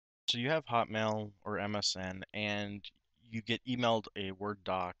So you have Hotmail or MSN, and you get emailed a Word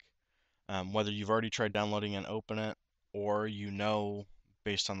doc, whether you've already tried downloading and open it, or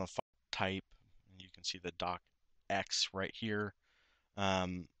based on the file type, and you can see the doc X right here.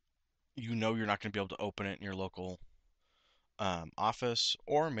 Um, you're not going to be able to open it in your local Office,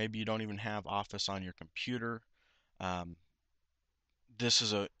 or maybe you don't even have Office on your computer. Um, this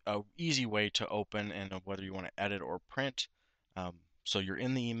is a easy way to open and whether you want to edit or print. So you're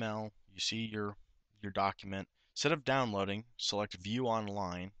in the email, you see your document. Instead of downloading, select View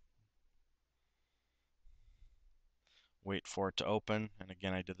Online, wait for it to open. And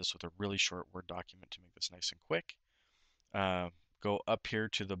again, I did this with a really short Word document to make this nice and quick. Uh, go up here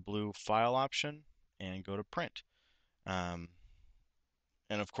to the blue File option and go to Print. Um,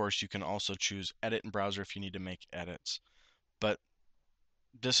 and of course, you can also choose Edit in Browser if you need to make edits. But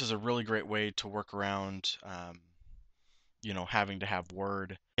this is a really great way to work around having to have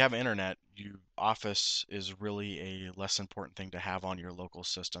Word. If you have internet, Office is really a less important thing to have on your local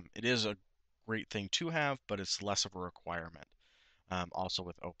system. It is a great thing to have, but it's less of a requirement. Also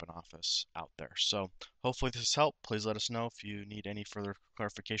with OpenOffice out there. So hopefully this helped. Please let us know if you need any further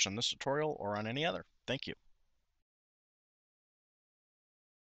clarification on this tutorial or on any other. Thank you.